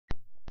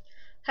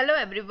Hello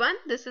everyone,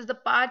 this is the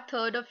part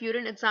third of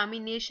urine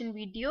examination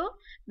video.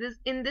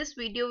 In this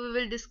video we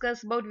will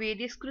discuss about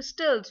various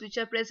crystals which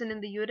are present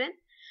in the urine.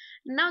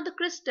 Now the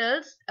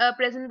crystals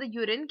present in the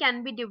urine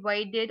can be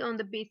divided on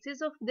the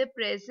basis of their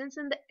presence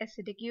in the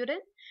acidic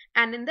urine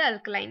and in the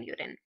alkaline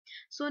urine.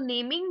 So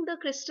naming the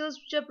crystals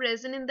which are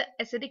present in the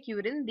acidic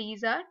urine,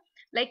 these are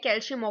like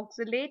calcium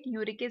oxalate,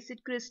 uric acid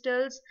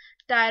crystals,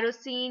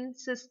 tyrosine,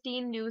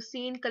 cysteine,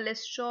 leucine,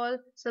 cholesterol,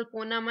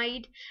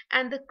 sulfonamide,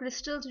 and the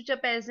crystals which are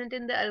present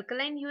in the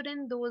alkaline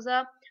urine, those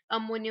are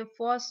ammonium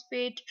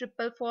phosphate,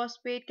 triple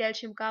phosphate,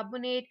 calcium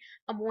carbonate,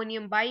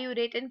 ammonium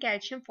biurate, and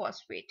calcium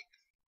phosphate.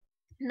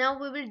 Now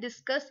we will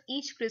discuss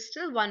each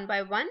crystal one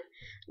by one.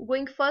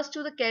 Going first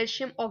to the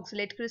calcium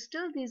oxalate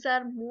crystal. These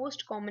are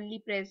most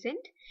commonly present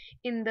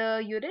in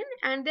the urine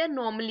and they are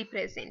normally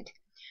present.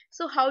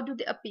 So how do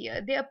they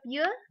appear? They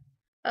appear,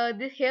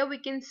 here we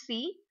can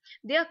see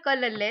they are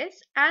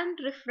colorless and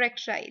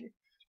refractile,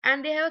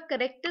 and they have a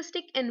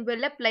characteristic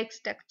envelope like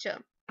structure.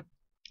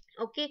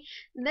 Okay,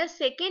 the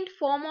second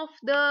form of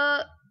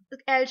the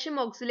calcium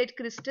oxalate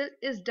crystal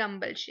is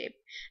dumbbell shape.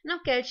 Now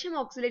calcium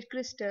oxalate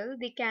crystal,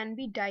 they can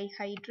be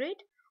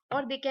dihydrate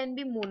or they can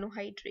be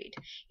monohydrate.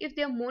 If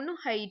they are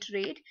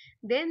monohydrate,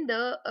 then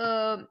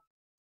the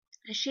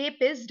shape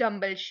is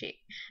dumbbell shape.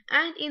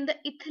 And in the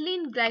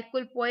ethylene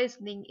glycol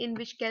poisoning, in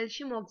which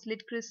calcium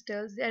oxalate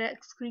crystals they are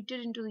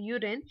excreted into the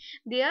urine,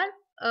 they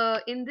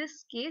are in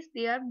this case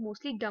they are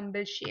mostly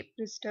dumbbell shaped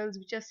crystals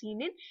which are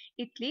seen in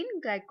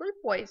ethylene glycol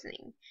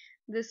poisoning.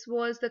 This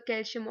was the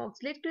calcium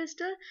oxalate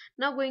crystal.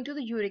 Now going to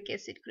the uric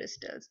acid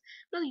crystals.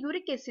 Now the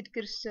uric acid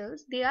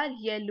crystals, they are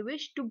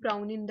yellowish to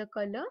brown in the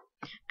color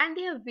and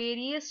they have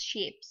various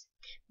shapes.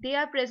 They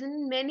are present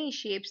in many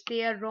shapes.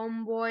 They are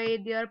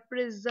rhomboid, they are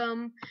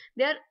prism,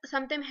 they are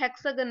sometimes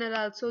hexagonal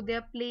also, they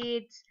are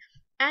plates,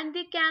 and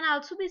they can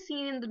also be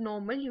seen in the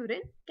normal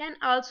urine, can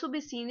also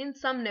be seen in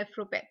some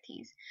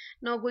nephropathies.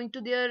 Now going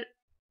to their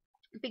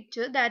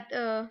picture,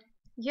 that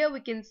here we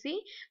can see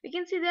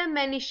there are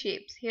many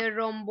shapes. Here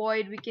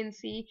rhomboid we can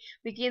see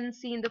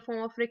in the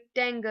form of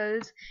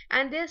rectangles,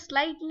 and they are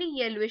slightly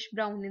yellowish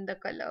brown in the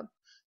color.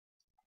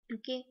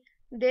 Okay,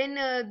 then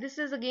this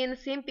is again the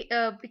same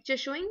picture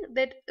showing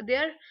that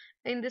there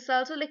in this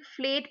also like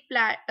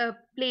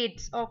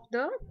plates of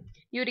the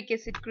uric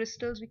acid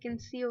crystals we can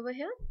see over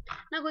here.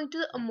 Now going to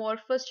the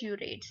amorphous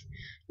urates.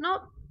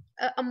 Now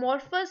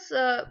amorphous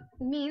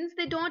means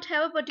they don't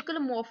have a particular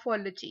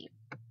morphology,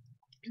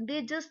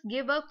 they just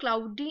give a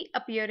cloudy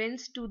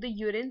appearance to the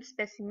urine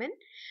specimen.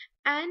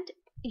 And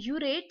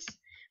urates,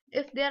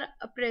 if they are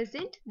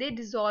present, they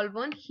dissolve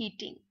on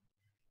heating,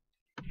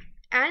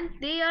 and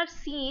they are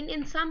seen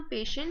in some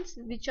patients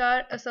which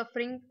are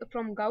suffering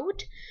from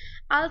gout.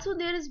 Also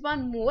there is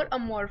one more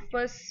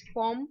amorphous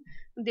form,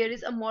 there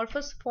is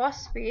amorphous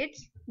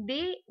phosphates.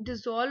 They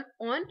dissolve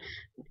on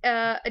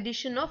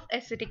addition of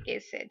acetic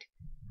acid.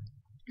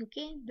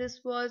 Okay,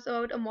 this was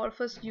about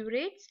amorphous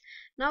urates.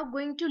 Now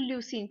going to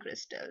leucine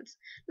crystals.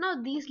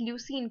 Now these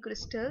leucine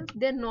crystals,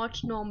 they're not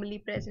normally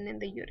present in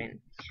the urine.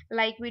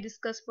 Like we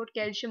discussed for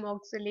calcium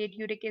oxalate,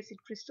 uric acid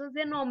crystals,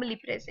 they're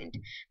normally present.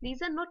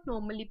 These are not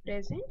normally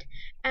present,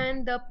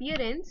 and the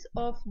appearance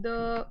of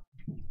the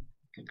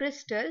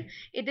crystal,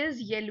 it is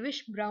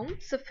yellowish brown,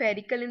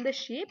 spherical in the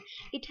shape.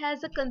 It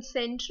has a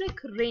concentric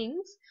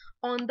rings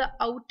on the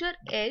outer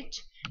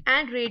edge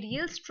and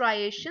radial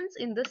striations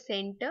in the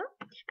center,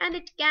 and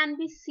it can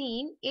be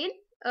seen in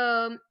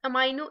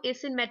amino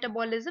acid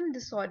metabolism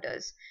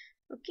disorders.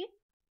 Okay,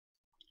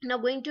 now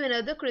going to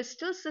another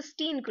crystal,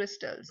 cysteine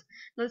crystals.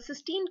 Now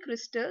cysteine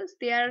crystals,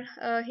 they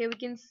are here we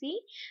can see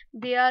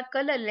they are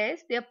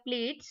colorless, they are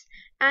plates,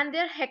 and they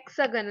are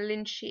hexagonal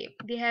in shape.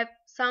 They have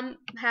some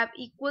have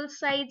equal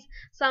sides,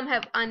 some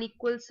have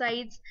unequal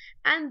sides,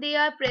 and they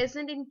are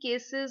present in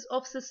cases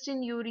of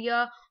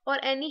cystinuria or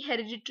any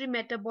hereditary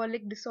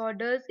metabolic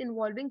disorders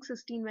involving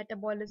cysteine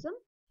metabolism.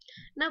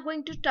 Now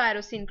going to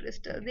tyrosine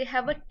crystal, they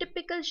have a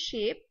typical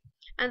shape,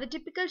 and the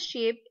typical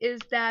shape is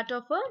that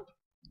of a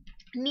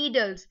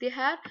needles. They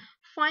have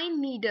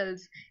fine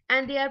needles,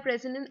 and they are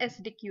present in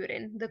acidic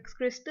urine. The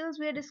crystals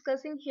we are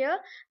discussing here,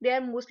 they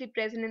are mostly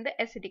present in the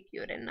acidic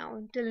urine now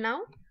until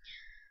now,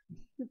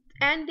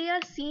 and they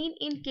are seen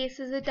in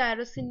cases of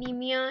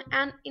tyrosinemia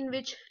and in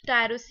which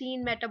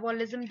tyrosine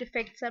metabolism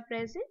defects are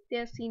present. They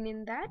are seen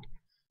in that.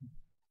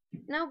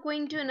 Now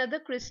going to another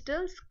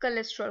crystals,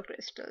 cholesterol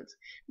crystals.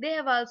 They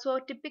have also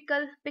a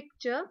typical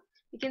picture.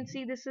 You can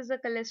see this is a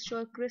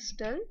cholesterol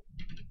crystal.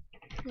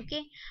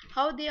 Okay,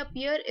 how they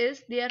appear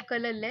is they are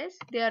colorless,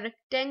 they are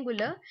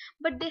rectangular,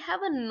 but they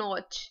have a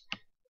notch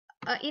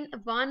in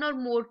one or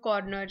more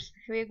corners.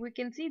 Where we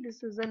can see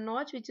this is a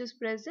notch which is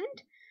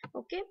present.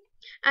 Okay,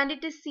 and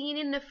it is seen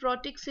in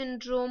nephrotic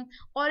syndrome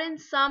or in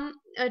some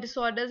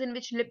disorders in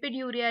which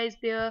lipiduria is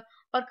there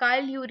or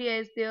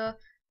chyluria is there.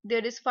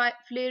 There is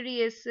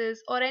filariasis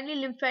or any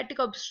lymphatic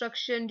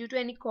obstruction due to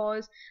any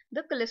cause,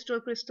 the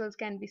cholesterol crystals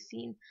can be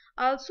seen.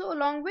 Also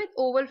along with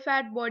oval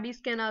fat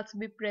bodies can also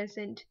be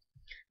present.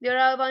 There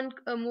are one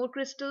more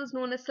crystals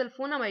known as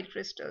sulfonamide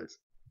crystals.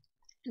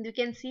 You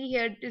can see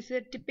here it is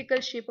a typical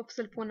shape of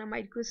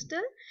sulfonamide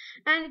crystal,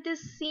 and it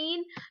is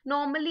seen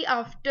normally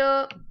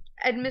after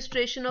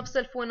administration of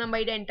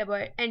sulfonamide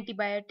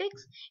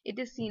antibiotics. It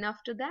is seen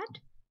after that.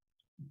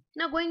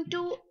 Now going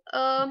to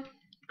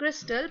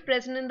crystal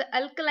present in the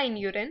alkaline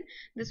urine.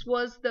 This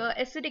was the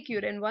acidic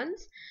urine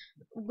once.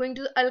 Going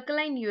to the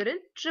alkaline urine,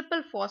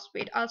 triple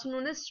phosphate, also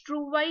known as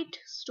true white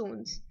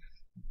stones.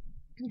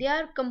 They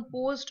are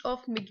composed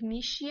of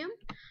magnesium,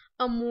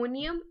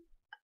 ammonium,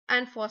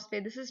 and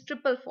phosphate. This is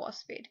triple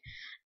phosphate,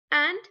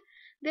 and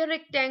they are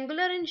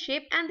rectangular in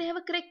shape, and they have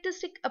a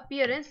characteristic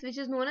appearance which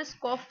is known as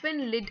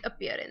coffin lid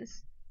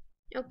appearance.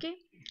 Okay,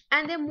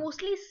 and they're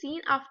mostly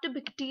seen after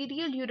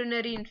bacterial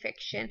urinary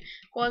infection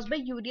caused by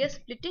urea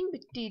splitting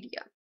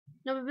bacteria.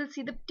 Now we will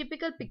see the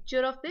typical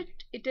picture of it.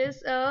 It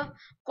is a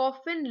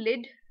coffin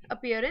lid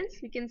appearance.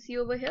 We can see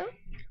over here.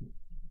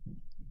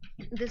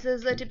 This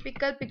is a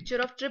typical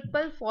picture of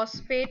triple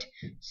phosphate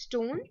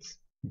stones,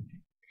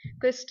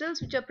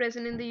 crystals which are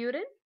present in the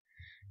urine.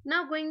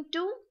 Now going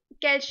to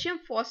calcium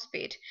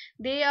phosphate.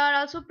 They are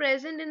also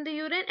present in the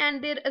urine,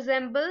 and they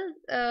resemble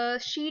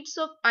sheets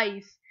of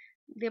ice.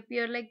 They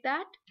appear like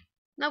that.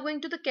 Now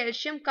going to the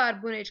calcium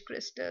carbonate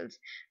crystals.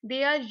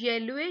 They are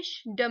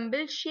yellowish,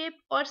 dumbbell shaped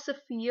or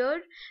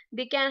sphered.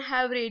 They can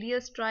have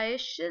radial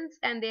striations,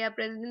 and they are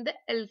present in the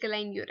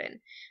alkaline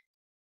urine.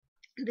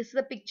 This is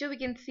a picture. We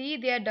can see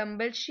they are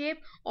dumbbell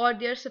shaped or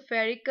they are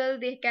spherical.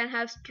 They can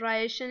have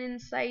striation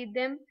inside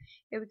them.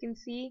 Here we can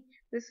see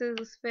this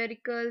is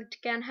spherical. It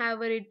can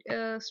have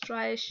a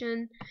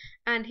striation,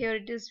 and here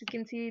it is. We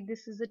can see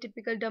this is a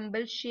typical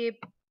dumbbell shape.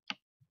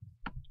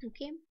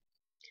 Okay,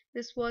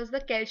 this was the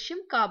calcium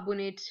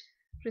carbonate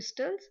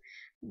crystals.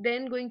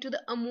 Then going to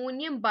the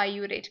ammonium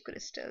biurate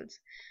crystals.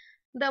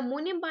 The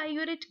ammonium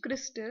biurate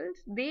crystals,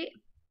 they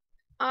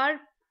are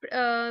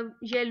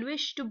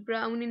yellowish to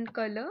brown in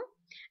color,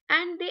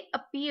 and they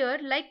appear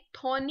like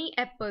thorny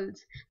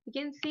apples. You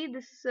can see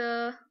this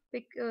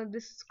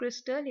this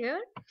crystal here.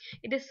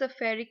 It is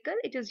spherical,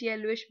 it is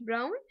yellowish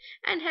brown,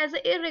 and has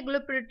irregular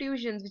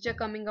protrusions which are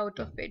coming out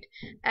of it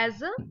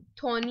as a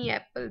thorny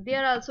apple. They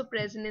are also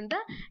present in the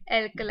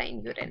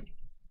alkaline urine.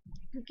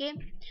 Okay,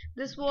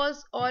 this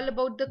was all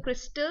about the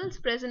crystals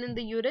present in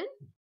the urine.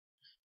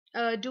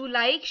 Do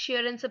like,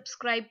 share and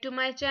subscribe to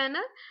my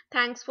channel.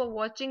 Thanks for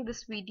watching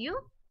this video.